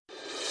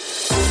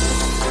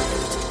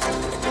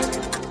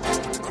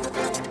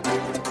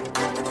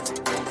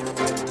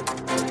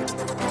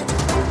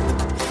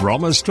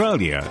From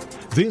Australia,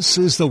 this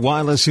is the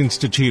Wireless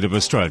Institute of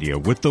Australia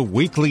with the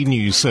weekly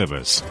news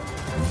service.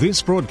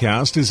 This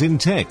broadcast is in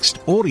text,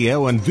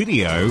 audio and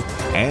video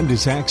and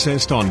is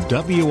accessed on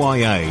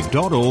wia.org.au.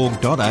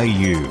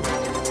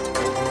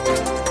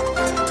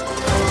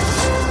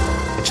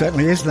 It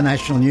certainly is the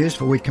national news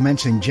for week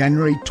commencing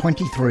January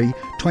 23,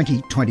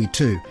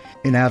 2022,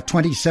 in our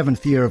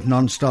 27th year of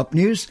non-stop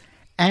news,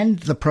 and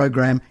the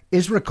program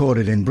is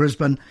recorded in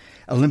Brisbane,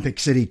 Olympic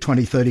City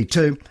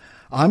 2032.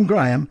 I'm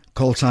Graham,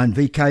 call sign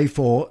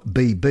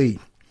VK4BB.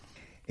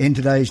 In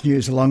today's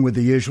news, along with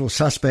the usual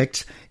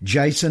suspects,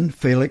 Jason,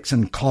 Felix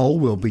and Cole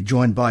will be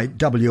joined by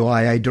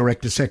WIA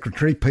Director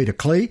Secretary Peter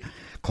Klee,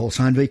 call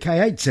sign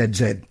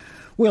VK8ZZ.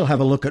 We'll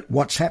have a look at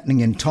what's happening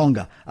in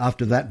Tonga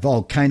after that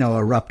volcano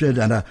erupted,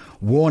 and a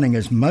warning,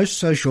 as most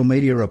social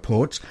media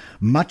reports,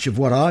 much of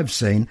what I've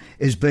seen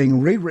is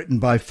being rewritten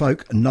by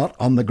folk not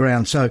on the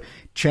ground, so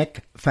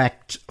check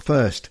facts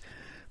first.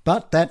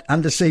 But that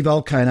undersea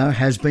volcano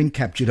has been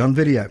captured on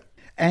video.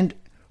 And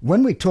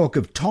when we talk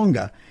of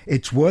Tonga,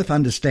 it's worth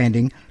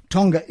understanding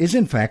Tonga is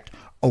in fact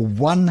a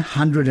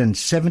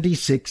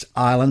 176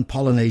 island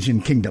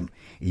Polynesian kingdom.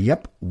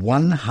 Yep,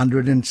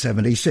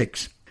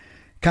 176.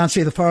 Can't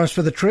see the forest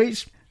for the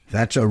trees?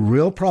 That's a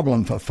real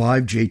problem for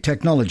 5G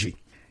technology.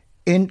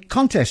 In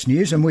contest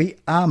news, and we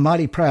are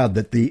mighty proud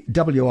that the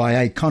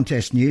WIA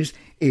contest news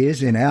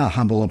is, in our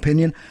humble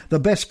opinion, the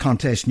best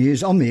contest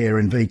news on the air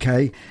in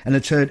VK, and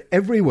it's heard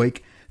every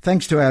week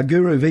thanks to our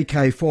guru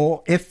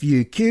VK4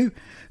 FUQ,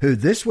 who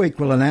this week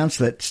will announce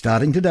that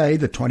starting today,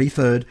 the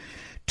 23rd,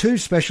 2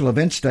 special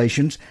event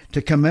stations to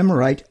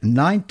commemorate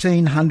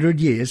 1900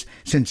 years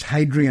since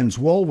Hadrian's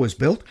Wall was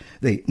built,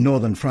 the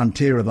northern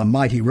frontier of the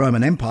mighty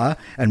Roman Empire,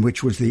 and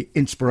which was the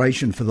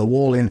inspiration for the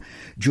wall in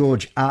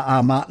George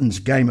R.R. Martin's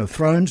Game of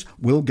Thrones,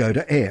 will go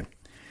to air.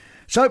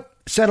 So,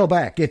 settle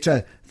back. It's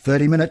a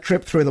 30-minute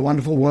trip through the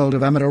wonderful world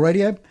of amateur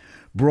radio,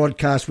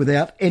 broadcast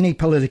without any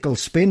political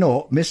spin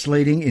or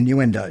misleading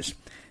innuendos.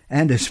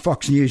 And as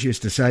Fox News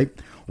used to say,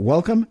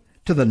 welcome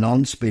to the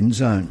non-spin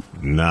zone.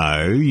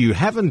 No, you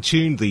haven't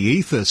tuned the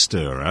ether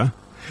stirrer.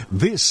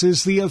 This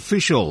is the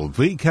official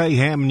VK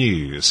Ham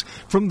News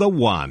from the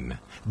One,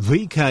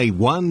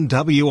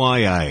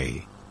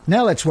 VK1WIA.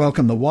 Now let's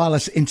welcome the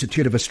Wireless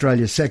Institute of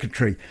Australia's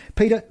Secretary,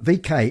 Peter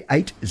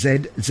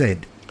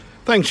VK8ZZ.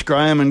 Thanks,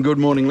 Graham, and good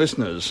morning,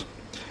 listeners.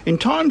 In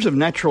times of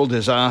natural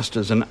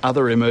disasters and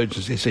other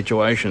emergency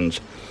situations,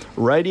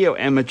 radio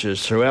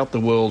amateurs throughout the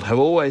world have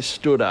always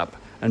stood up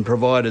and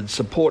provided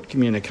support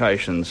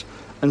communications,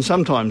 and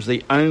sometimes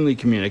the only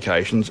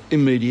communications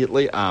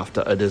immediately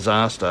after a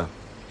disaster.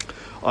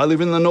 I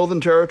live in the Northern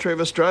Territory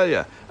of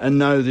Australia and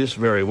know this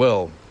very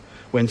well.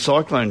 When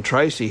Cyclone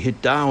Tracy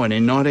hit Darwin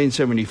in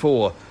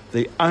 1974,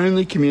 the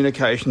only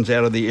communications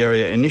out of the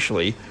area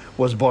initially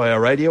was by a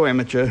radio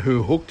amateur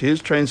who hooked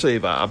his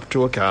transceiver up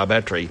to a car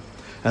battery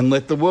and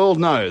let the world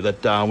know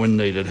that Darwin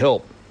needed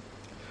help.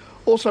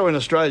 Also in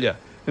Australia,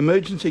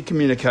 emergency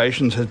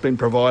communications has been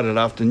provided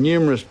after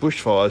numerous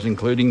bushfires,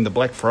 including the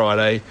Black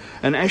Friday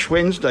and Ash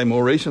Wednesday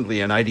more recently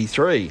in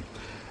 '83,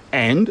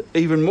 and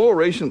even more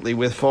recently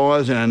with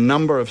fires in a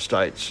number of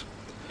states.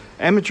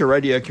 Amateur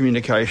radio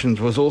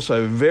communications was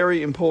also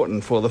very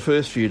important for the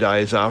first few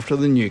days after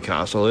the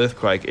Newcastle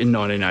earthquake in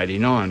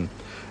 1989,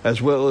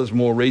 as well as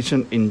more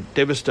recent in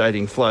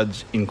devastating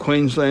floods in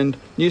Queensland,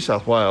 New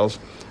South Wales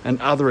and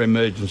other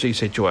emergency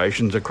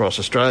situations across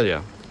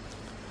Australia.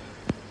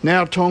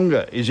 Now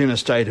Tonga is in a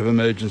state of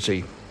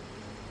emergency.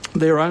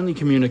 Their only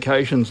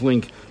communications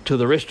link to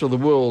the rest of the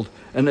world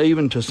and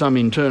even to some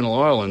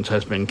internal islands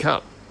has been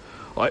cut.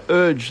 I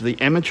urge the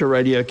amateur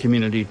radio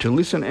community to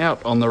listen out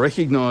on the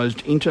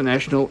recognised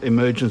international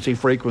emergency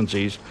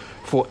frequencies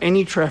for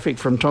any traffic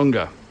from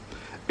Tonga,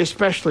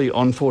 especially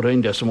on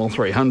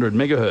 14.300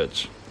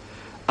 MHz.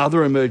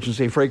 Other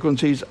emergency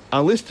frequencies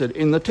are listed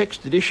in the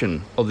text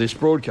edition of this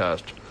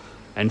broadcast,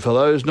 and for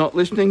those not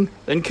listening,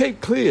 then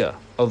keep clear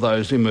of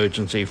those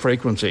emergency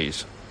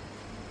frequencies.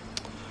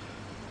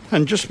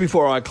 And just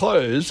before I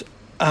close,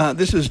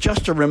 this is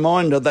just a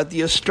reminder that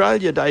the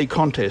Australia Day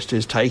contest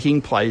is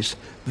taking place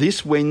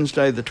this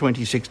Wednesday, the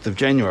 26th of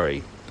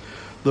January.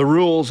 The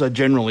rules are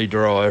generally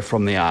derived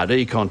from the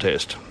RD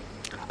contest.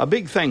 A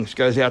big thanks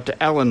goes out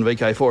to Alan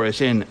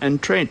VK4SN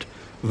and Trent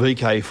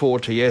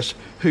VK4TS,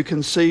 who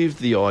conceived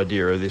the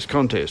idea of this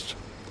contest.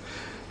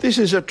 This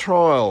is a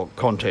trial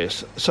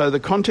contest, so the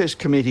contest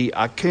committee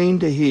are keen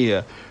to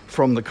hear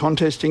from the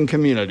contesting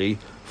community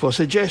for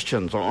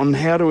suggestions on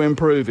how to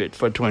improve it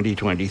for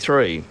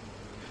 2023.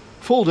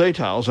 Full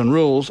details and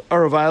rules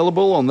are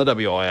available on the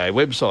WIA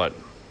website.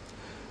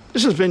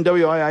 This has been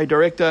WIA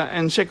Director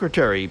and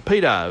Secretary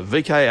Peter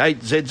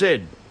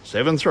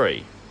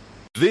VK8ZZ73.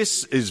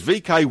 This is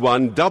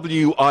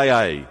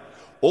VK1WIA.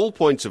 All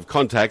points of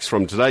contacts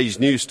from today's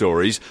news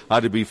stories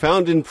are to be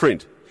found in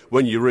print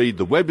when you read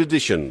the web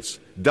editions,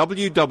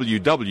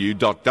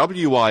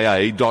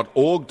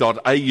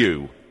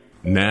 www.wia.org.au.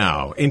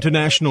 Now,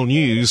 international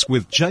news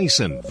with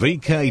Jason,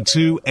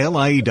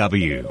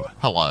 VK2LAW.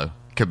 Hello.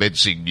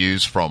 Commencing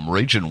news from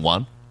Region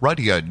 1,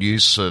 Radio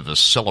News Service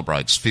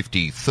celebrates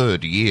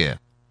 53rd year.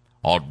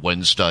 On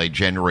Wednesday,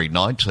 January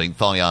 19th,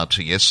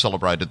 IRTS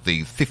celebrated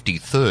the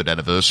 53rd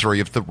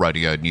anniversary of the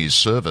Radio News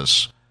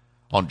Service.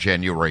 On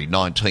January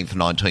 19th,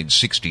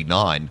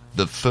 1969,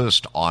 the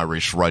first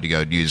Irish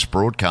radio news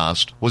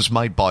broadcast was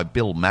made by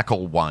Bill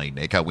McElwain,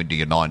 Echo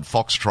India 9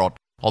 Foxtrot,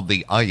 on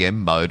the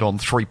AM mode on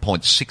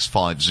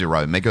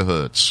 3.650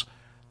 MHz.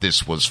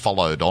 This was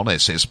followed on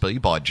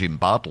SSB by Jim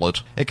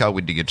Bartlett, Echo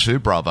India 2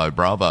 Bravo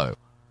Bravo.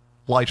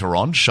 Later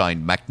on,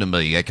 Shane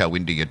McNamee, Echo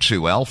India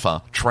 2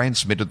 Alpha,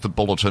 transmitted the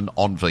bulletin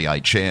on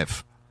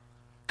VHF.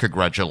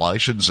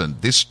 Congratulations, and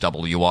this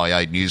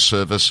WIA news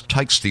service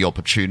takes the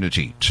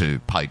opportunity to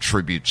pay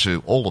tribute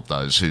to all of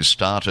those who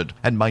started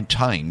and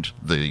maintained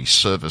the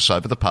service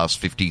over the past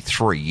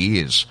 53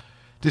 years.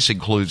 This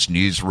includes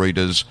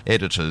newsreaders,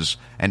 editors,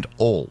 and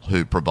all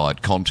who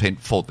provide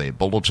content for their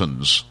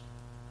bulletins.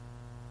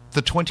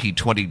 The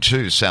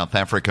 2022 South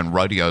African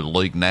Radio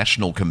League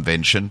National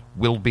Convention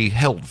will be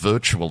held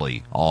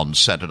virtually on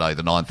Saturday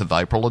the 9th of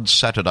April and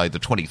Saturday the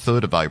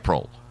 23rd of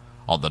April.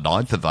 On the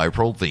 9th of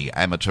April, the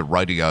Amateur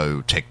Radio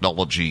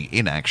Technology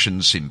in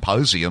Action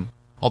Symposium.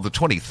 On the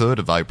 23rd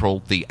of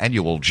April, the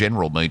annual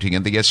general meeting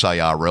and the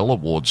SARL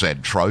Awards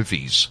and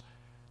Trophies.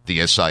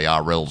 The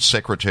SARL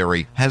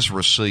Secretary has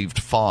received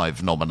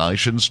 5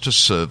 nominations to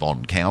serve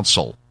on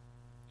Council.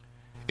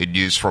 In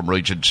news from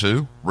Region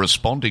 2,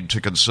 responding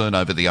to concern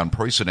over the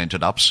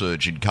unprecedented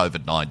upsurge in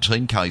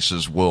COVID-19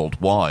 cases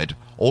worldwide,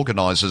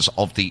 organisers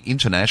of the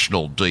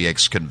International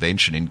DX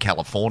Convention in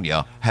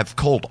California have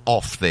called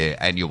off their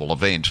annual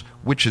event,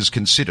 which is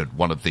considered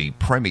one of the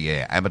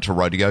premier amateur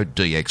radio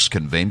DX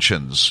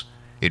conventions.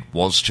 It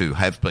was to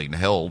have been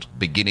held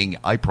beginning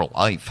April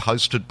 8th,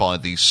 hosted by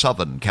the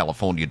Southern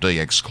California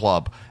DX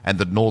Club and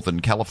the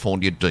Northern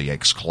California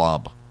DX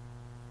Club.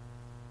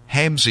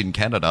 Hams in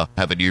Canada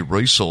have a new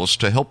resource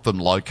to help them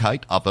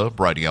locate other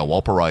radio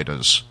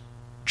operators.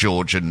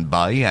 Georgian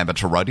Bay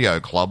Amateur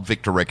Radio Club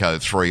Victor Echo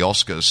 3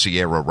 Oscar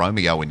Sierra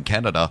Romeo in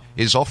Canada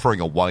is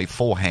offering a way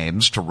for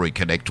hams to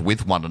reconnect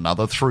with one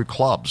another through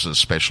clubs,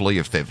 especially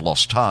if they've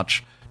lost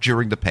touch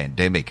during the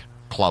pandemic.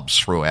 Clubs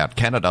throughout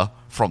Canada,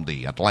 from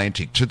the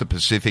Atlantic to the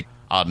Pacific,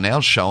 are now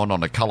shown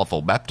on a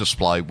colourful map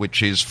display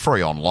which is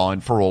free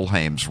online for all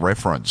hams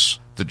reference.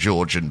 The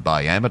Georgian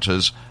Bay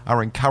Amateurs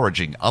are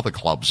encouraging other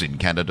clubs in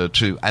Canada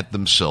to add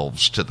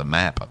themselves to the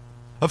map.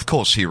 Of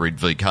course, here in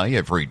VK,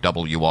 every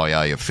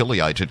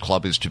WIA-affiliated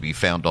club is to be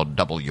found on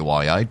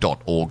wia.org.au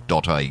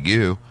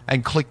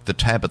and click the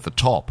tab at the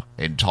top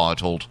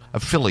entitled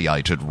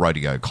Affiliated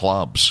Radio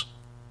Clubs.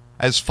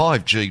 As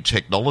 5G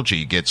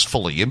technology gets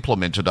fully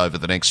implemented over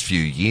the next few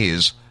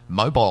years,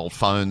 mobile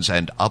phones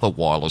and other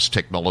wireless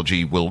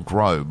technology will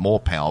grow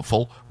more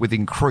powerful with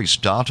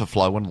increased data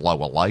flow and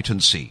lower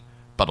latency.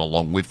 But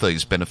along with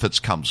these benefits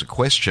comes a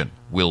question.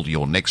 Will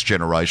your next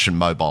generation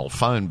mobile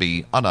phone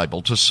be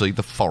unable to see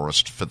the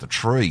forest for the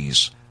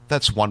trees?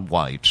 That's one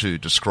way to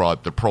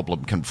describe the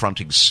problem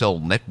confronting cell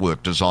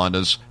network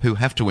designers who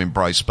have to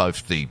embrace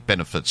both the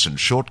benefits and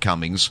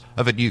shortcomings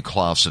of a new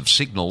class of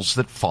signals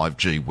that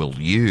 5G will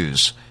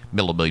use,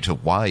 millimetre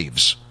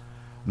waves.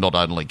 Not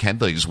only can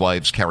these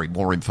waves carry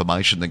more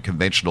information than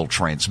conventional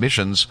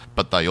transmissions,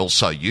 but they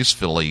also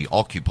usefully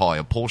occupy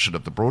a portion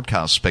of the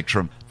broadcast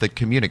spectrum that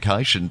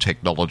communication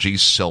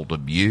technologies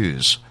seldom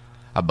use.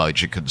 A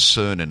major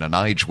concern in an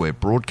age where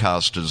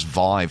broadcasters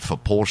vie for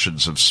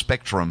portions of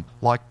spectrum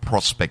like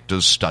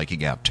prospectors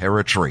staking out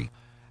territory.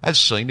 As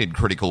seen in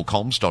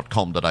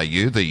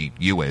criticalcoms.com.au, the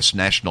US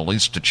National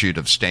Institute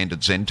of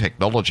Standards and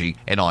Technology,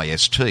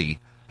 NIST,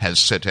 has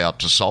set out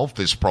to solve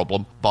this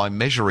problem by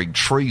measuring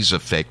trees'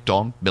 effect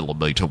on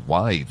millimetre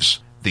waves.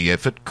 The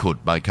effort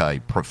could make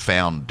a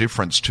profound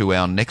difference to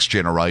our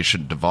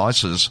next-generation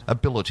devices'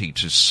 ability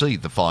to see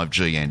the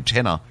 5G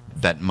antenna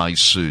that may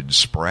soon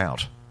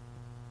sprout.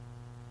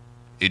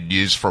 In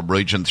news from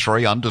Region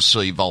 3,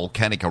 undersea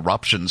volcanic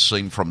eruptions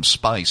seen from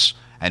space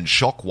and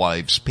shock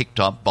waves picked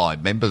up by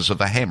members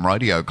of a ham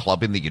radio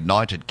club in the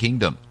United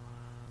Kingdom.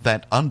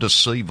 That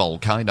undersea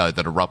volcano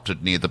that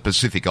erupted near the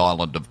Pacific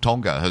island of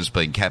Tonga has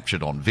been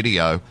captured on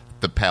video.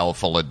 The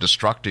powerful and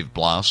destructive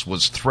blast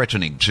was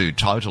threatening to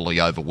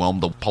totally overwhelm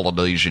the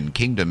Polynesian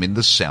kingdom in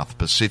the South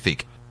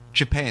Pacific.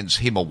 Japan's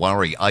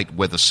Himawari 8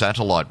 weather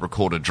satellite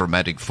recorded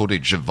dramatic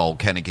footage of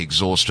volcanic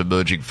exhaust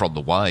emerging from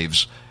the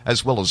waves,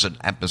 as well as an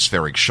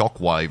atmospheric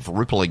shock wave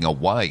rippling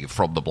away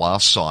from the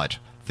blast site.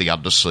 The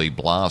undersea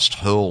blast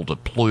hurled a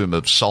plume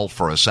of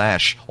sulphurous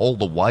ash all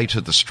the way to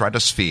the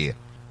stratosphere.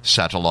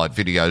 Satellite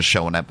videos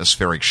show an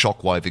atmospheric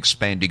shockwave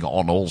expanding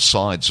on all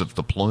sides of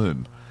the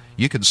plume.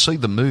 You can see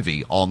the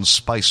movie on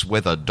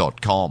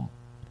spaceweather.com.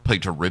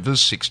 Peter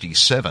Rivers,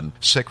 67,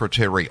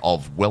 Secretary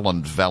of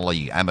Welland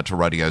Valley Amateur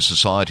Radio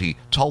Society,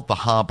 told the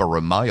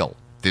Harbour Mail,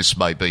 "This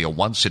may be a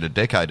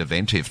once-in-a-decade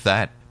event, if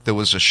that. There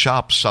was a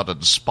sharp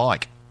sudden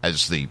spike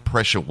as the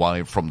pressure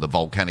wave from the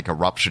volcanic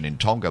eruption in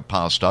Tonga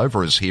passed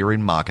over us here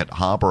in Market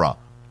Harborough,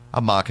 a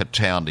market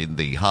town in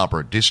the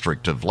Harborough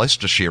district of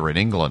Leicestershire in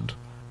England.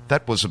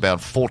 That was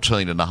about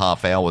 14 and a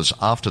half hours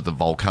after the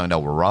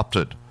volcano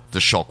erupted. The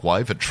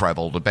shockwave had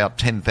travelled about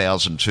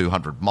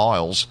 10,200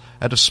 miles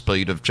at a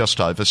speed of just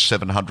over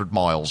 700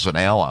 miles an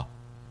hour.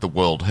 The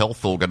World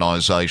Health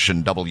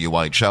Organization,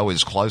 WHO,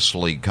 is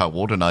closely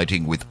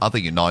coordinating with other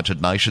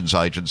United Nations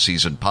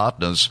agencies and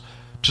partners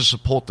to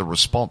support the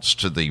response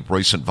to the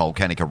recent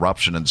volcanic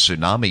eruption and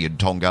tsunami in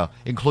Tonga,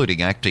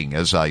 including acting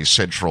as a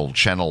central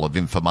channel of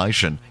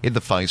information in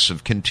the face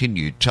of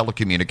continued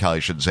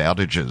telecommunications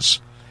outages.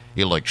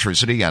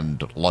 Electricity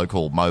and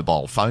local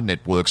mobile phone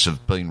networks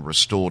have been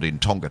restored in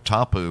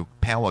Tongatapu.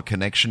 Power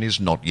connection is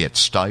not yet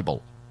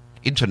stable.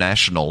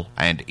 International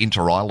and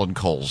inter-island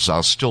calls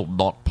are still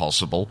not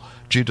possible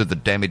due to the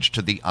damage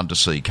to the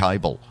undersea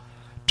cable.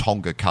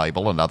 Tonga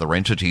Cable and other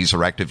entities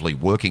are actively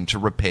working to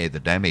repair the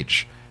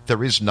damage.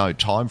 There is no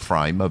time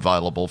frame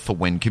available for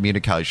when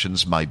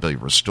communications may be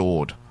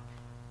restored.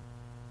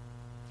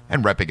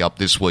 And wrapping up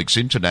this week's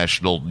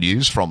international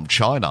news from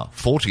China,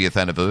 40th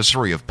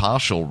anniversary of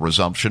partial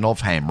resumption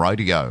of ham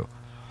radio.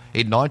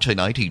 In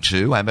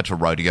 1982, amateur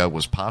radio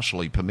was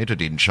partially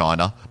permitted in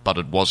China, but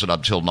it wasn't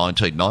until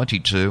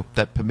 1992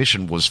 that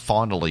permission was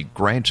finally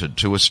granted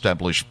to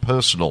establish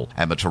personal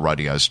amateur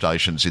radio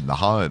stations in the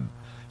home.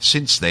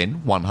 Since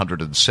then,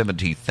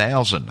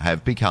 170,000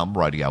 have become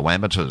radio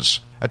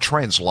amateurs. A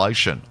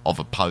translation of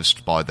a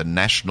post by the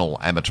National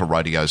Amateur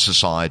Radio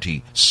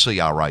Society,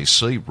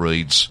 CRAC,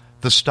 reads,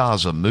 "The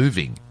stars are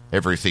moving.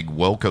 Everything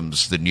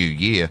welcomes the new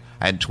year,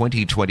 and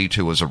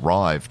 2022 has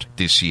arrived.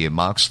 This year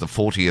marks the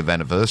 40th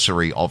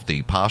anniversary of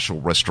the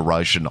partial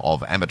restoration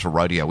of amateur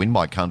radio in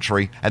my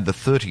country and the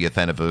 30th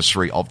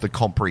anniversary of the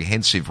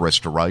comprehensive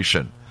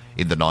restoration.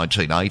 In the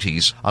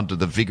 1980s, under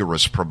the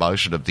vigorous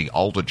promotion of the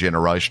older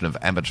generation of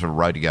amateur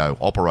radio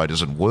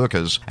operators and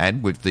workers,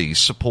 and with the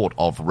support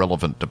of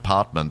relevant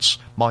departments,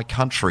 my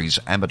country's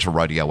amateur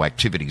radio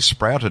activity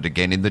sprouted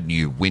again in the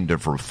new wind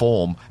of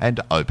reform and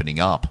opening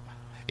up.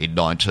 In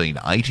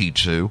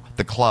 1982,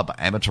 the club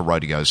amateur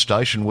radio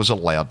station was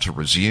allowed to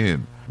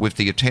resume. With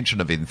the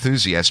attention of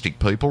enthusiastic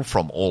people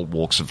from all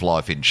walks of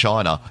life in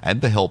China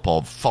and the help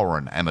of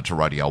foreign amateur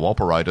radio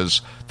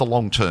operators, the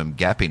long-term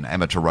gap in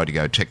amateur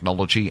radio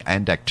technology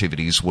and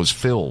activities was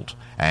filled,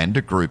 and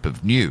a group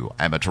of new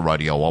amateur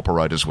radio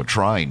operators were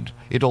trained.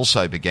 It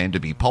also began to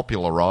be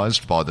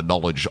popularised by the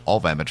knowledge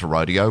of amateur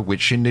radio,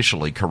 which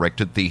initially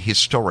corrected the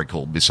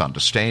historical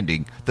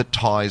misunderstanding that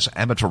ties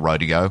amateur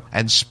radio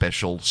and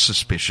special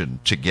suspicion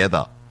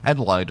together, and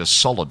laid a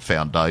solid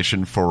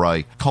foundation for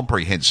a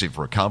comprehensive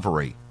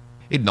recovery.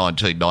 In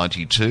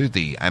 1992,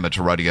 the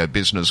amateur radio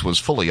business was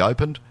fully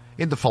opened.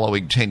 In the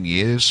following 10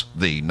 years,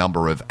 the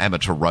number of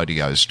amateur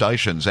radio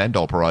stations and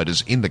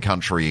operators in the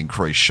country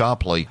increased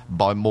sharply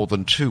by more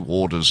than 2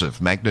 orders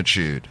of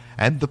magnitude,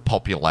 and the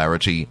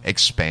popularity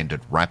expanded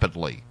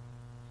rapidly.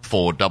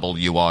 For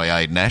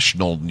WIA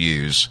National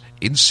News,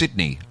 in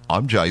Sydney,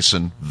 I'm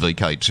Jason,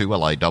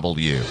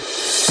 VK2LAW.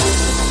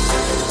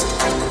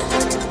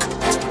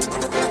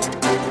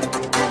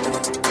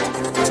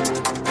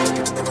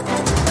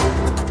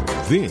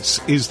 This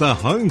is the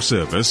home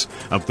service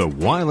of the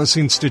Wireless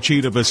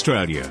Institute of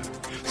Australia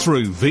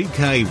through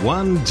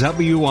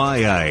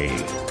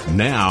VK1WIA.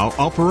 Now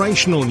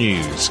operational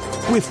news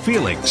with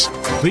Felix,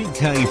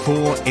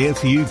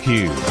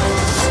 VK4FUQ.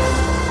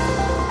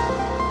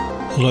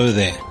 Hello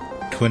there,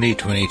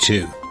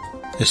 2022.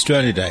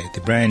 Australia Day, the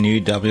brand new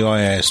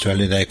WIA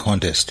Australia Day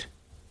contest.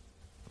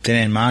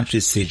 Then in March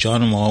is the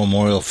John Moyle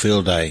Memorial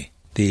Field Day.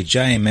 The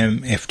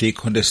JMMFD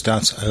contest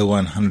starts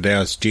 0100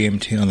 hours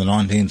GMT on the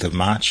 19th of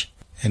March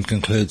and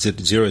concludes at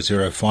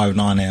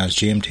 0059 hours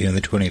GMT on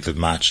the 20th of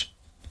March.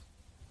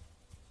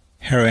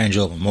 Harry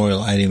Angel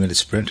Memorial 80-metre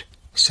Sprint,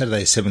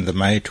 Saturday 7th of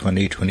May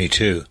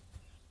 2022,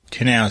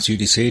 10 hours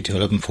UTC to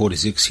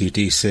 11:46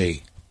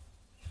 UTC.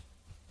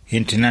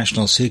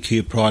 International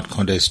CQ Pride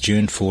Contest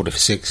June 4 to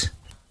 6.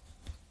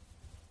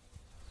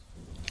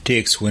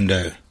 TX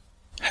Window,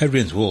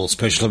 Hadrian's Wall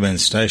Special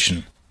Events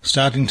Station.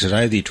 Starting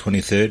today the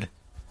 23rd,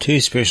 2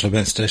 special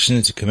event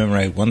stations to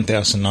commemorate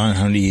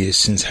 1,900 years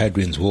since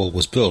Hadrian's Wall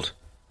was built.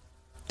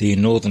 The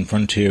northern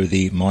frontier of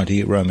the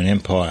mighty Roman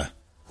Empire,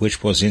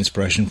 which was the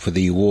inspiration for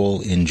the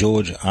wall in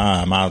George R.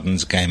 R.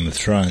 Martin's Game of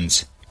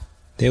Thrones.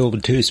 There will be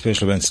 2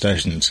 special event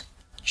stations,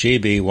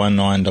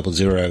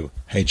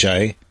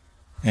 GB1900HA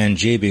and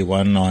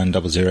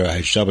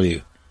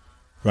GB1900HW,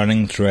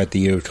 running throughout the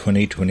year of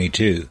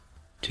 2022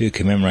 to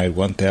commemorate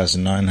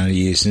 1,900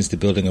 years since the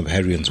building of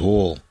Hadrian's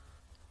Wall.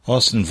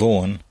 Austin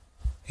Vaughan,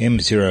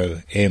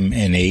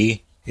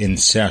 M0MNE in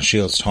South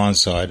Shields,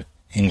 Tyneside,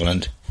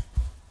 England,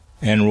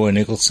 and Roy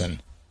Nicholson,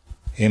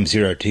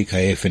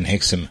 M0TKF in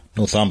Hexham,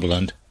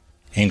 Northumberland,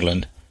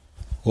 England,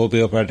 will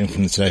be operating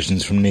from the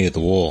stations from near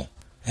the wall,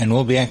 and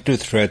will be active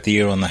throughout the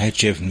year on the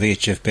HF and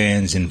VHF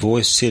bands in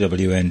voice,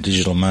 CW and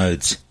digital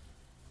modes.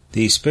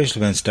 The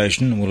special event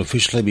station will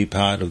officially be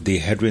part of the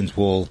Hadrian's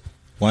Wall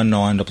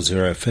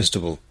 1900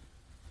 Festival,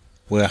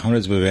 where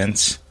hundreds of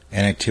events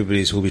and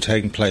activities will be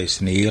taking place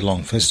in a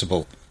year-long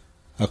festival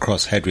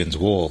across Hadrian's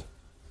Wall.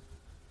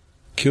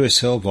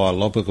 QSL via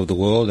Logbook of the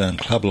World and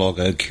Club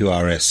Logo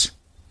QRS.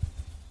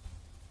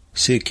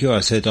 See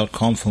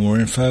QRZ.com for more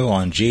info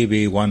on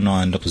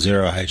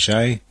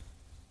GB1900HA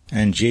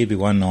and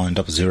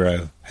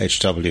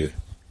GB1900HW.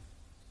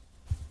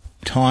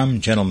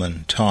 Time,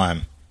 gentlemen,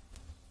 time.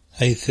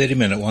 A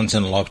 30-minute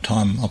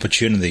once-in-a-lifetime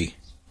opportunity.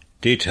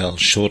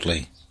 Details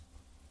shortly.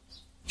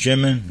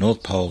 German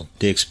North Pole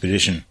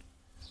DXpedition.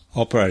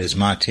 Operators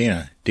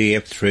Martina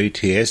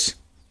DF3TS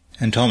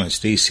and Thomas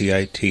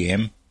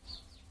DC8TM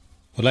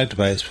would like to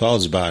base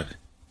Svalbard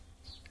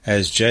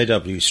as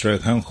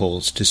JW home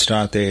calls to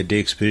start their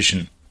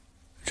DXpedition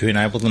between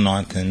April the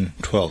 9th and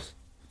 12th.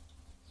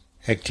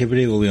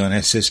 Activity will be on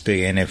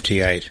SSB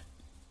NFT8.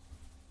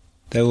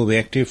 They will be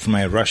active from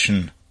a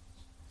Russian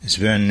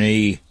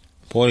Zverny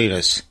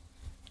Borealis,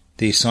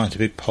 the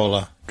scientific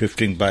polar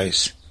drifting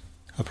base,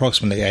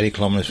 approximately 80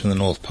 kilometres from the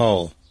North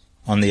Pole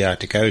on the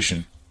Arctic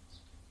Ocean,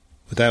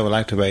 where they will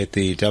activate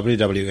the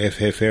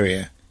WWFF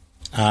area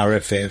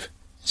RFF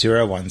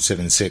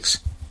 0176.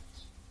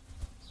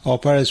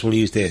 Operators will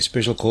use their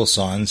special call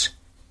signs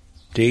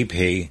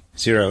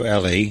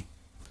DP0LE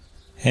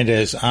and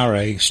as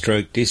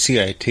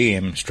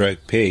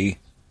RA/DCA-TM/P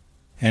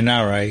and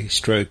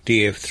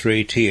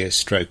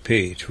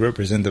RA/DF3TS/P to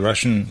represent the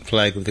Russian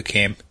flag of the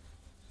camp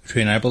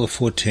between April the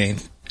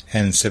 14th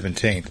and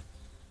 17th.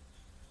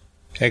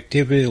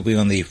 Activity will be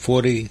on the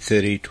 40,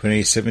 30,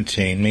 20,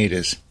 17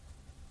 metres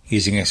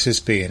using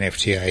SSB and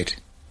FT8.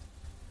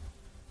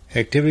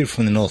 Activity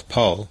from the North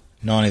Pole,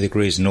 90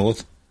 degrees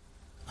north,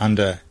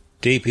 under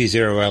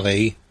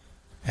DP0LE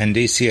and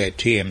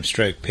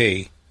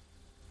DC8-TM/P,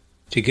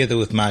 together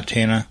with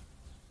Martina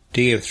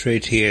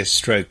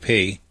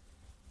DF3TS/P,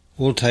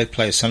 will take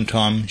place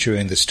sometime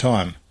during this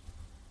time.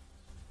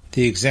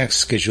 The exact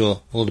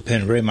schedule will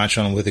depend very much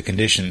on weather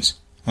conditions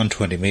on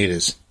 20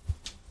 metres.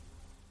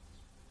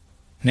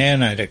 Now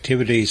note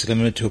activity is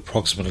limited to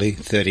approximately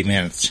 30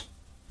 minutes.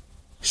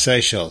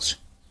 Seychelles.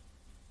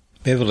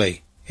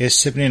 Beverly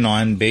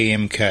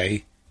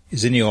S79BMK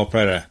is the new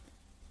operator,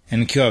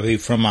 and QRV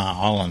from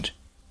our island,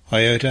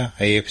 IOTA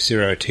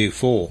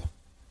AF024,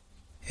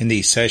 in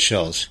the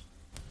Seychelles,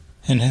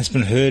 and has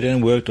been heard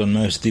and worked on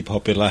most of the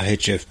popular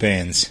HF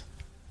bands.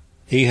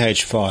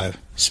 EH5,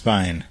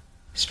 Spain,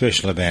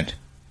 special event.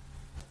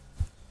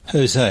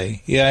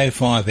 Jose,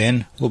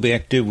 EA5N, will be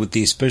active with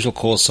the special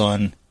call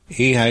sign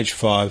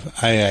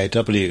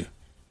EH5AAW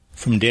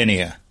from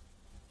Denia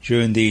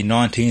during the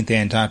 19th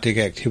Antarctic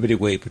Activity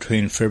Week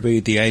between February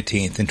the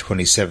 18th and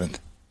 27th.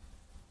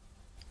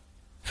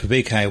 For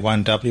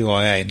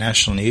VK1WIA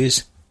National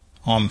News,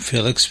 I'm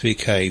Felix,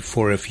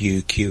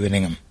 VK4FUQ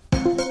Inningham.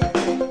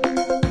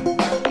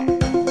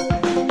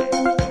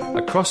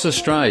 Across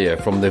Australia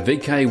from the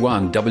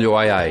VK1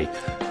 WIA,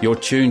 you're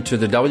tuned to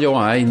the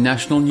WIA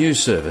National News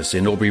Service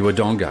in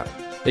Albury-Wodonga.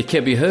 It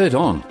can be heard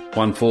on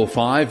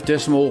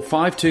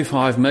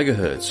 145.525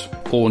 MHz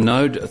or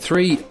node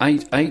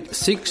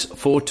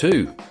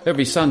 388642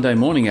 every Sunday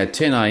morning at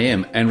 10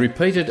 a.m. and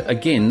repeated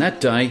again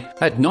that day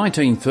at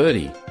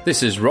 19:30.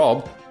 This is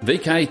Rob,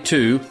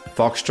 VK2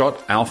 Foxtrot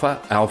Alpha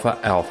Alpha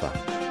Alpha.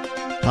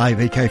 Hi,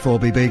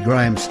 VK4BB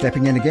Graham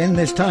stepping in again,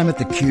 this time at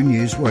the Q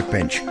News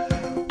Workbench.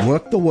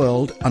 Work the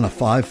world on a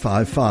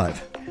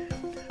 555.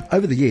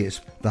 Over the years,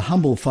 the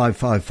humble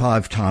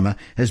 555 timer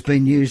has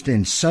been used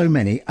in so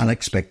many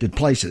unexpected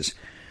places.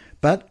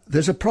 But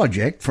there's a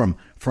project from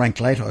Frank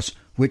Latos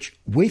which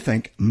we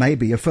think may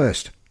be a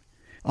first.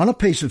 On a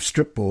piece of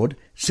stripboard,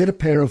 sit a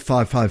pair of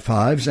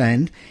 555s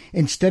and,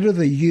 instead of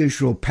the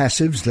usual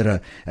passives that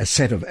are a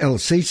set of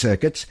LC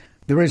circuits,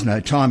 there is no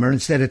timer.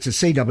 Instead, it's a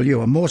CW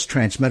or Morse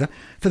transmitter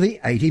for the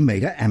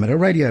 80-metre amateur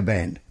radio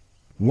band.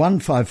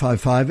 One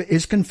 555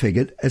 is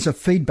configured as a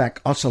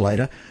feedback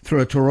oscillator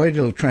through a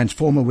toroidal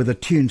transformer with a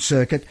tuned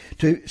circuit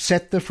to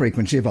set the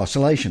frequency of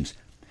oscillations.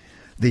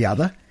 The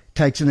other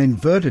takes an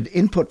inverted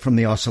input from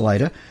the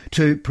oscillator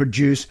to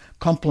produce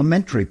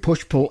complementary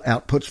push-pull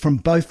outputs from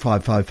both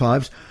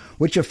 555s,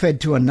 which are fed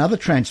to another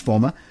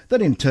transformer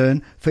that in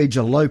turn feeds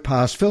a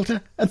low-pass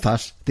filter and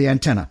thus the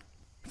antenna.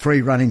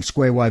 Free-running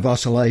square-wave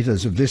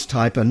oscillators of this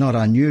type are not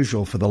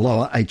unusual for the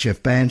lower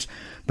HF bands,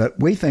 but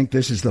we think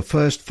this is the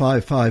first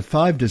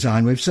 555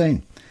 design we've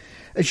seen.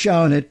 As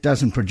shown, it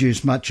doesn't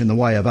produce much in the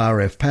way of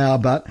RF power,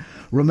 but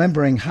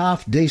remembering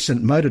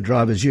half-decent motor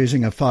drivers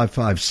using a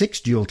 556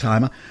 dual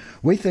timer,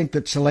 we think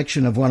that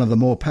selection of one of the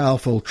more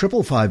powerful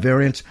 555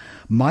 variants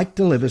might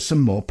deliver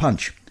some more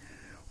punch.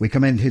 We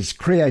commend his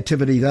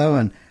creativity, though,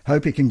 and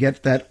hope he can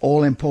get that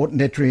all-important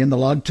entry in the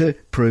log to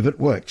prove it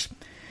works.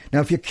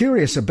 Now, if you're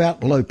curious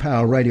about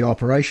low-power radio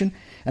operation,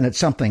 and it's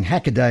something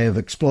Hackaday have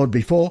explored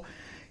before,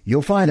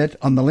 you'll find it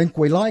on the link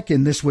we like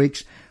in this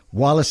week's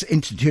Wireless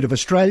Institute of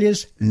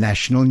Australia's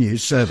National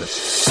News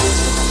Service.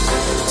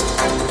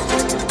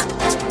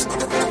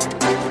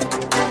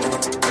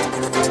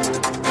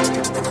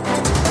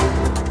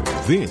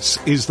 This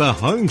is the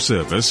home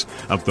service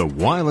of the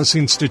Wireless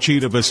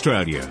Institute of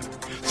Australia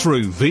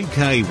through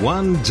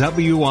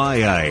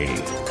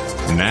VK1WIA.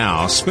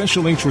 Now,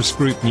 special interest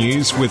group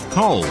news with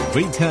Cole,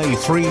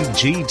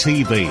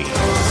 VK3GTV.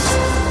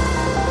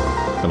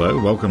 Hello,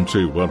 welcome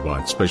to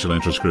Worldwide Special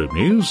Interest Group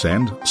News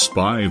and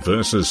Spy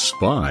vs.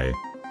 Spy.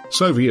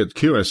 Soviet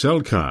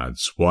QSL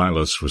cards,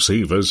 wireless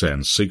receivers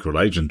and secret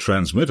agent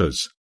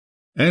transmitters.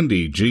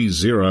 Andy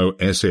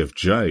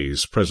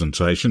G0SFJ's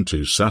presentation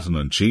to Sutton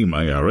and Cheam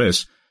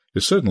ARS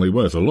is certainly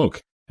worth a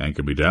look and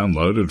can be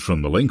downloaded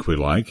from the link we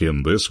like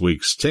in this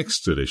week's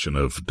text edition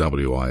of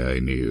WIA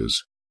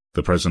News.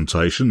 The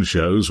presentation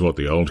shows what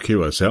the old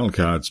QSL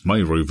cards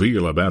may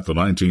reveal about the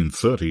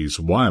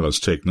 1930s wireless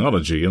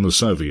technology in the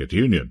Soviet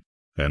Union,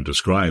 and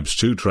describes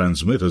two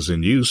transmitters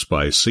in use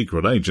by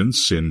secret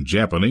agents in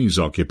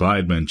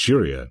Japanese-occupied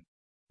Manchuria.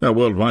 Our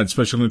Worldwide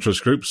Special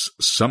Interest Group's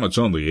Summits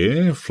on the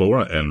Air,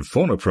 Flora and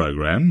Fauna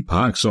program,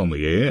 Parks on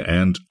the Air,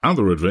 and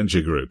other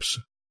adventure groups.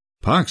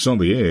 Parks on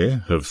the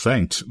Air have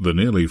thanked the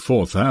nearly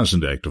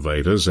 4,000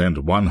 activators and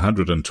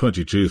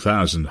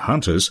 122,000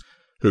 hunters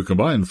who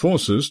combined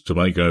forces to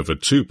make over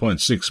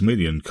 2.6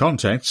 million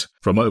contacts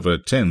from over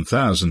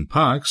 10,000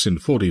 parks in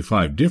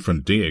 45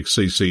 different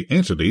DXCC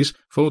entities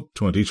for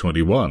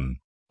 2021.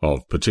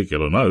 Of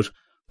particular note,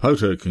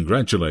 POTA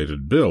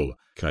congratulated Bill,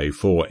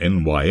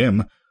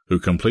 K4NYM, who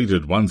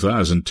completed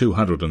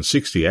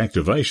 1,260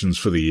 activations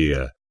for the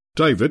year,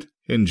 David,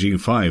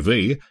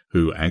 NG5E,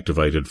 who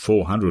activated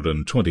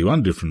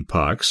 421 different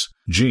parks,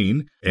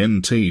 Gene,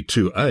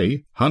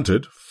 NT2A,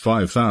 hunted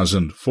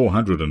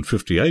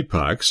 5,458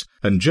 parks,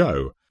 and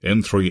Joe,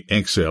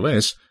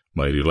 N3XLS,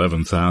 made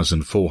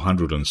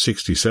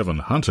 11,467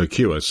 hunter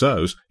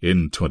QSOs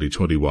in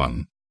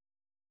 2021.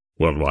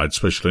 Worldwide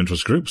Special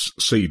Interest Groups,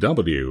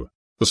 CW.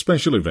 The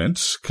special event,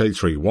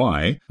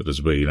 K3Y, that has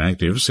been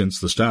active since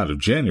the start of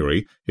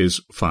January,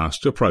 is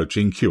fast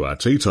approaching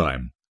QRT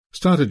time.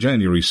 Started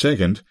January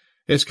 2nd,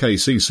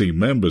 SKCC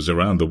members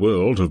around the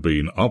world have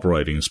been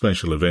operating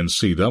special event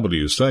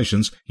CW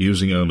stations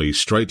using only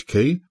straight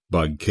key,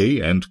 bug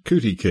key, and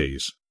cootie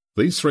keys.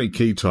 These three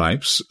key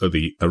types are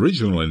the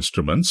original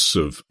instruments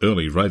of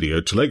early radio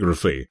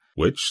telegraphy,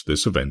 which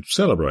this event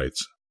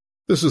celebrates.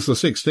 This is the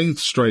 16th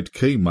straight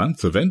key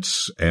month event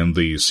and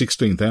the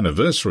 16th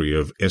anniversary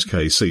of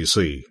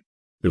SKCC.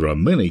 There are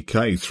many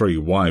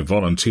K3Y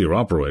volunteer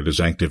operators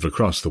active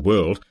across the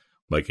world,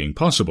 making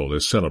possible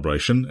this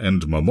celebration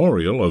and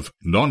memorial of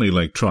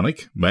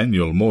non-electronic,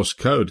 manual Morse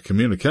code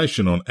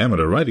communication on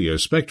amateur radio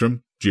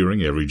spectrum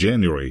during every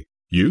January.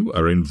 You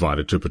are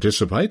invited to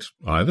participate,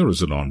 either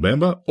as a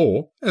non-member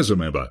or as a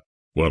member.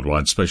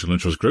 Worldwide Special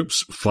Interest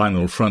Group's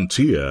Final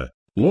Frontier.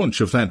 Launch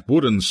of that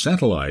wooden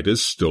satellite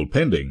is still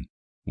pending.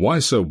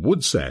 WISA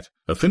Woodsat,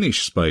 a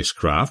Finnish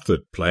spacecraft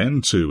that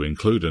planned to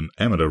include an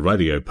amateur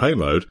radio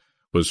payload,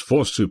 was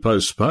forced to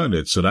postpone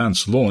its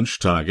announced launch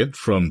target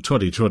from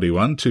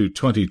 2021 to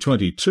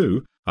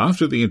 2022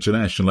 after the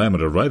International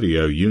Amateur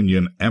Radio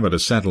Union Amateur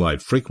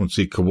Satellite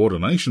Frequency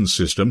Coordination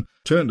System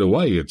turned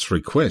away its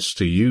request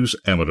to use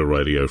amateur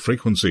radio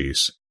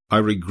frequencies. I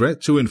regret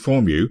to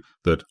inform you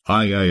that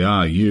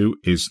IARU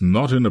is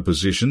not in a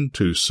position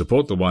to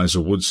support the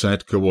WISA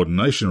Woodsat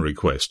coordination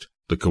request,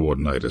 the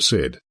coordinator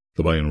said.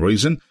 The main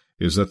reason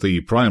is that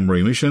the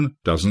primary mission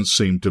doesn't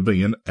seem to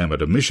be an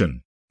amateur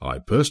mission. I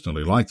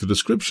personally like the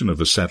description of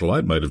the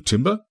satellite made of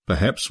timber,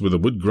 perhaps with a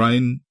wood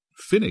grain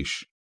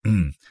finish.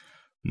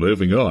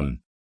 Moving on.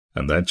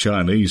 And that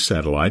Chinese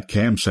satellite,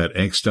 CamSat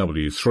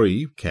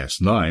XW3,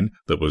 CAS-9,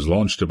 that was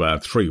launched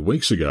about 3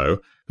 weeks ago,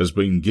 has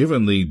been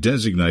given the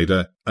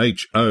designator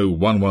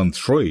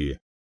HO113,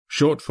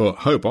 short for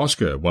Hope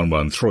Oscar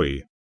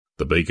 113.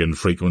 The beacon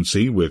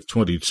frequency with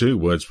 22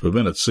 words per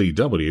minute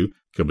CW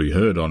can be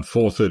heard on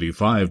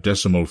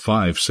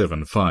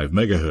 435.575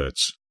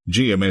 MHz.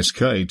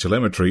 GMSK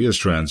telemetry is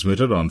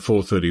transmitted on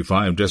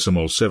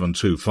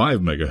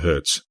 435.725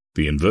 MHz.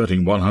 The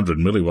inverting 100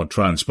 mW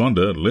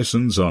transponder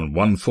listens on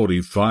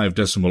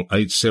 145.870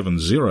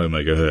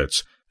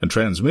 MHz and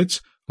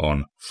transmits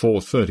on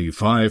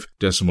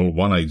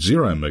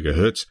 435.180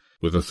 MHz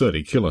with a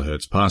 30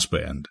 kHz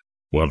passband.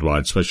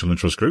 Worldwide Special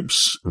Interest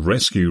Groups,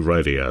 Rescue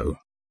Radio.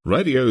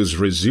 Radio's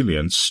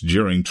resilience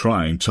during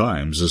trying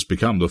times has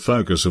become the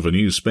focus of a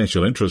new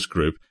special interest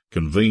group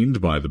convened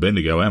by the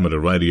Bendigo Amateur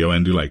Radio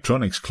and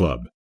Electronics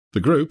Club. The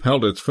group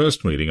held its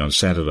first meeting on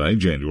Saturday,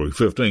 January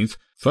 15th,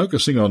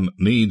 focusing on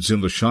needs in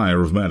the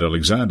Shire of Mount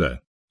Alexander.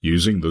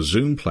 Using the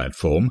Zoom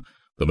platform,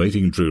 the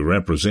meeting drew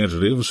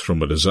representatives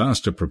from a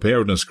disaster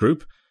preparedness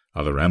group,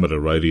 other amateur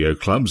radio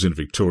clubs in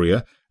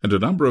Victoria, and a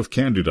number of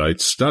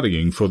candidates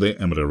studying for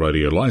their amateur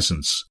radio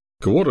licence.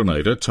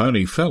 Coordinator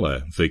Tony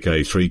Feller,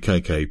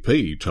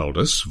 VK3KKP, told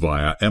us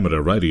via Amateur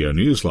Radio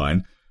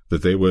Newsline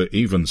that there were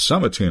even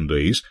some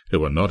attendees who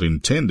were not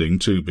intending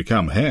to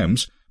become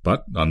hams,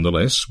 but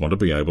nonetheless want to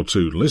be able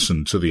to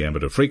listen to the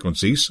amateur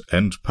frequencies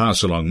and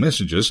pass along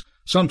messages,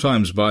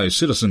 sometimes by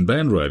citizen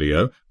band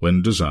radio,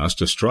 when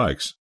disaster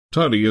strikes.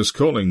 Tony is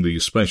calling the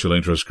special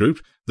interest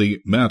group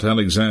the Mount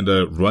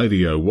Alexander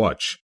Radio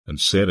Watch, and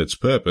said its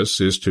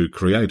purpose is to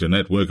create a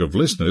network of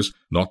listeners,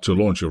 not to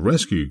launch a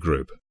rescue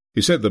group.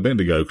 He said the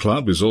Bendigo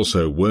Club is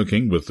also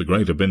working with the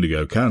Greater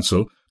Bendigo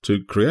Council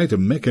to create a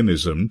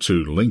mechanism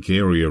to link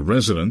area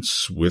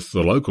residents with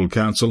the local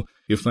council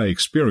if they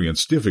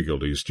experience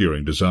difficulties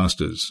during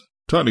disasters.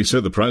 Tony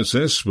said the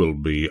process will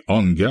be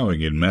ongoing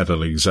in Mount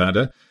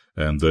Alexander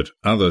and that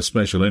other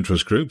special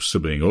interest groups are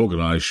being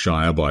organised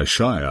shire by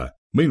shire.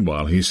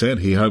 Meanwhile, he said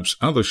he hopes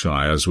other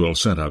shires will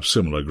set up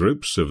similar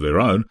groups of their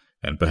own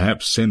and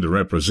perhaps send a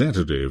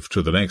representative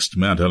to the next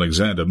Mount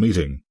Alexander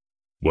meeting.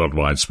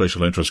 Worldwide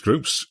special interest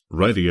groups,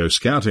 radio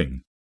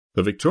scouting.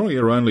 The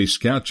Victoria-only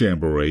Scout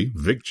Jamboree,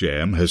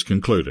 VicJam, has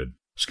concluded.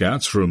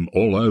 Scouts from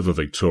all over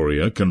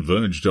Victoria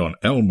converged on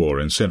Elmore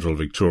in central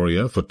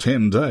Victoria for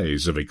 10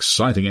 days of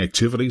exciting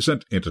activities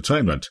and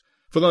entertainment.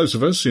 For those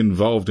of us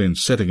involved in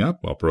setting up,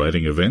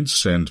 operating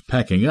events and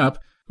packing up,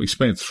 we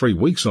spent 3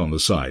 weeks on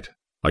the site.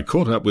 I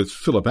caught up with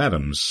Philip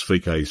Adams,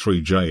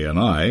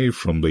 VK3JNI,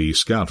 from the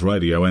Scout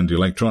Radio and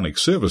Electronic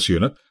Service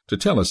Unit to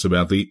tell us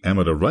about the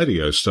amateur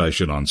radio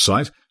station on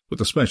site with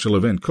a special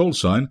event call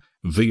sign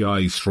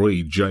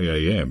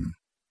VI3JAM.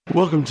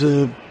 Welcome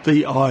to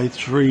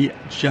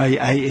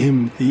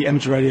VI3JAM, the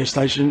amateur radio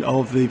station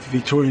of the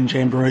Victorian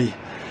Jamboree.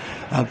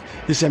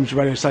 This amateur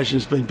radio station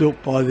has been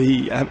built by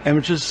the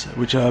amateurs,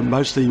 which are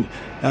mostly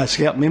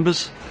Scout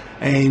members,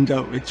 and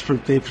it's there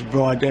to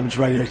provide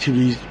amateur radio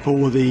activities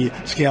for the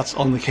Scouts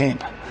on the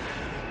camp.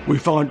 We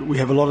find we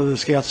have a lot of the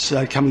Scouts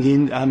coming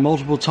in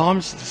multiple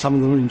times. Some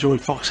of them enjoy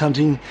fox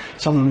hunting,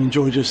 some of them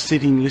enjoy just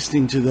sitting,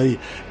 listening to the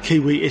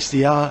Kiwi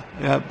SDR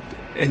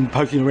and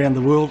poking around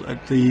the world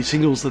at the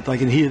signals that they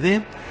can hear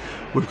there.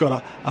 We've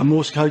got a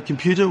Morse code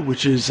computer,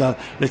 which is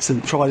lets them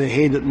try their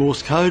hand at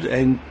Morse code,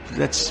 and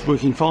that's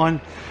working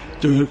fine.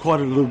 Doing quite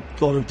a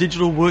lot of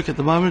digital work at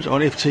the moment on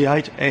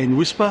FT8 and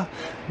Whisper,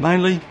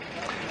 mainly.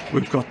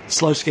 We've got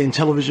slow scan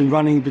television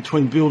running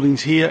between buildings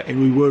here,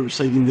 and we were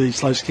receiving the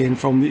slow scan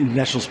from the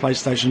International Space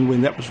Station when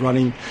that was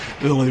running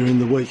earlier in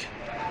the week.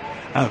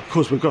 Of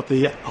course, we've got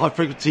the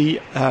high-frequency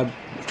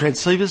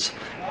transceivers.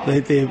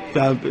 They're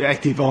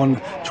active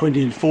on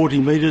 20 and 40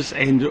 metres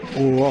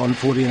or on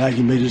 40 and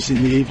 80 metres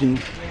in the evening.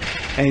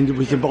 And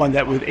we combine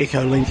that with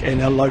Echolink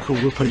and our local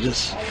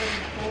repeaters.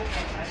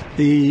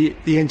 The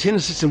antenna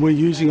system we're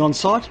using on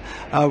site,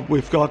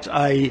 we've got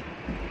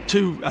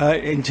two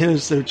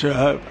antennas that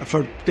are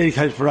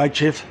dedicated for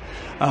HF.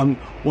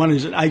 One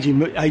is an 80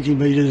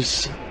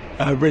 metres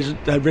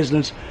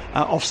resonant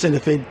off-centre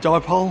fed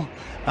dipole,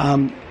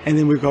 and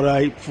then we've got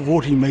a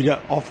 40 metre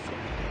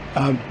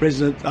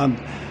resonant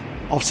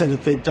off-centre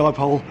fed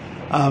dipole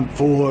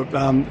for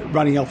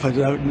running alpha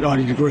at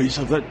 90 degrees.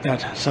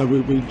 So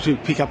we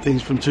pick up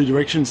things from two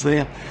directions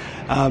there.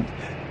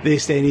 They're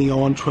standing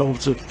on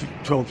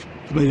 12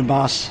 metre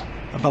masts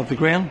above the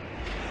ground,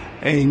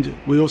 and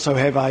we also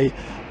have a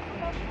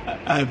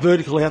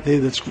vertical out there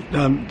that's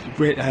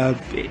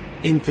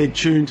end-fed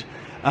tuned,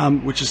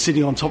 which is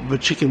sitting on top of a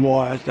chicken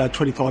wire,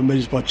 25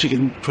 metres by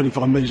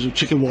 25 metres of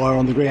chicken wire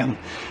on the ground,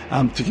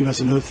 to give us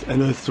an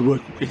earth to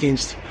work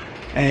against,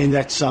 and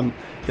that's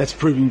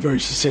proving very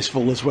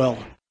successful as well.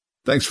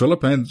 Thanks,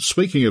 Philip. And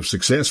speaking of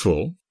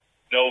successful,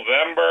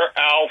 November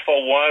Alpha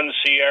 1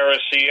 Sierra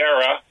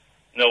Sierra,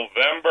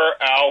 November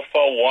Alpha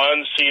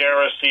 1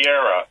 Sierra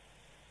Sierra.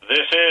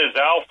 This is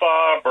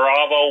Alpha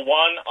Bravo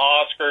 1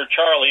 Oscar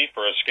Charlie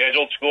for a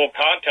scheduled school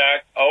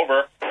contact.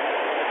 Over. Go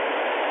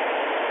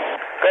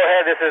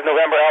ahead, this is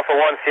November Alpha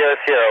 1 Sierra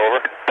Sierra.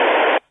 Over.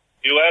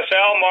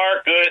 USL,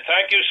 Mark, good.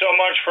 Thank you so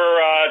much for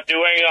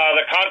doing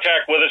the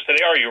contact with us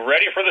today. Are you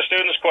ready for the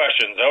students'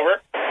 questions? Over.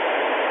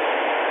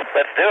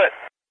 Let's do it.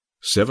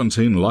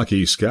 17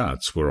 lucky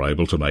Scouts were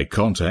able to make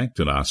contact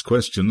and ask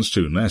questions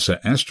to NASA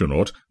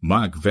astronaut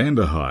Mark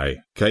Vande Hei,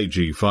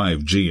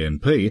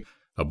 KG5GNP,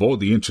 aboard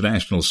the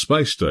International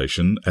Space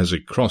Station as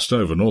it crossed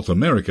over North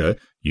America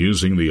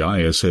using the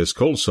ISS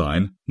call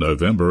sign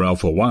November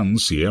Alpha 1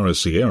 Sierra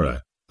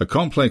Sierra. A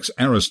complex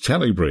ARIS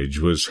tally bridge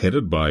was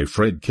headed by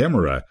Fred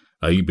Kemmerer,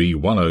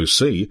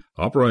 AB10C,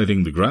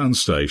 operating the ground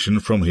station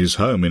from his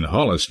home in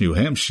Hollis, New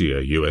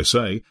Hampshire,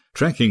 USA,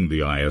 tracking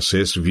the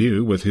ISS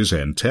view with his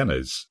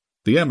antennas.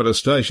 The amateur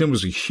station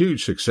was a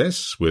huge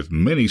success, with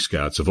many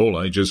Scouts of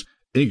all ages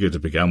eager to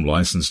become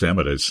licensed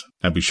amateurs.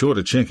 And be sure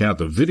to check out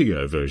the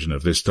video version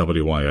of this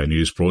WIA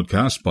news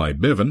broadcast by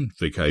Bevan,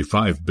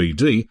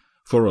 VK5BD,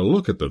 for a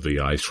look at the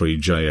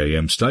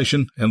VI3JAM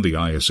station and the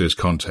ISS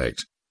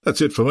contact. That's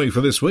it for me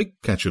for this week.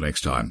 Catch you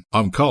next time.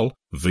 I'm Cole,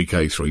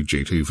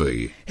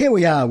 VK3GTV. Here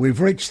we are.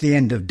 We've reached the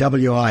end of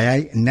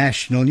WIA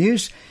National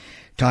News.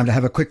 Time to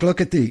have a quick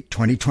look at the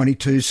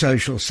 2022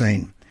 social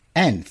scene.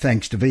 And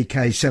thanks to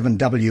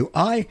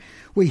VK7WI,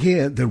 we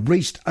hear the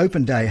Reist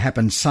Open Day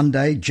happens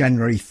Sunday,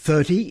 January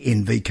 30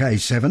 in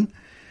VK7.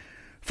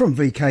 From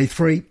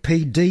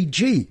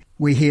VK3PDG,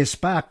 we hear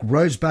Spark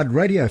Rosebud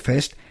Radio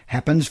Fest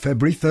happens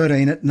February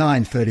 13 at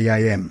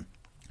 9:30am.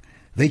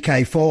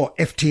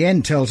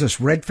 VK4FTN tells us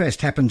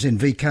Redfest happens in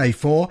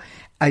VK4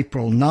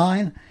 April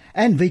 9,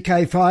 and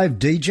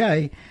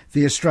VK5DJ,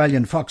 the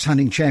Australian Fox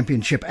Hunting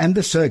Championship and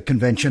the SERG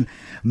Convention,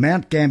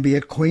 Mount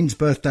Gambier Queen's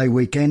Birthday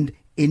Weekend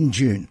in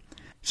June.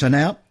 So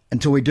now,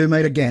 until we do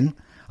meet again,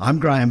 I'm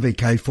Graham,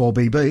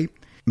 VK4BB.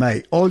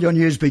 May all your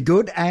news be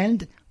good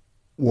and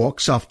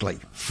walk softly.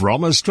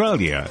 From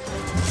Australia,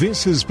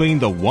 this has been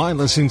the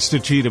Wireless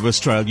Institute of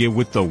Australia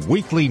with the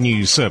weekly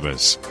news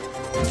service.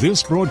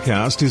 This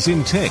broadcast is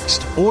in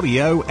text,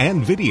 audio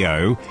and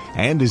video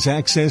and is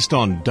accessed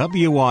on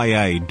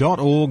wia.org.au.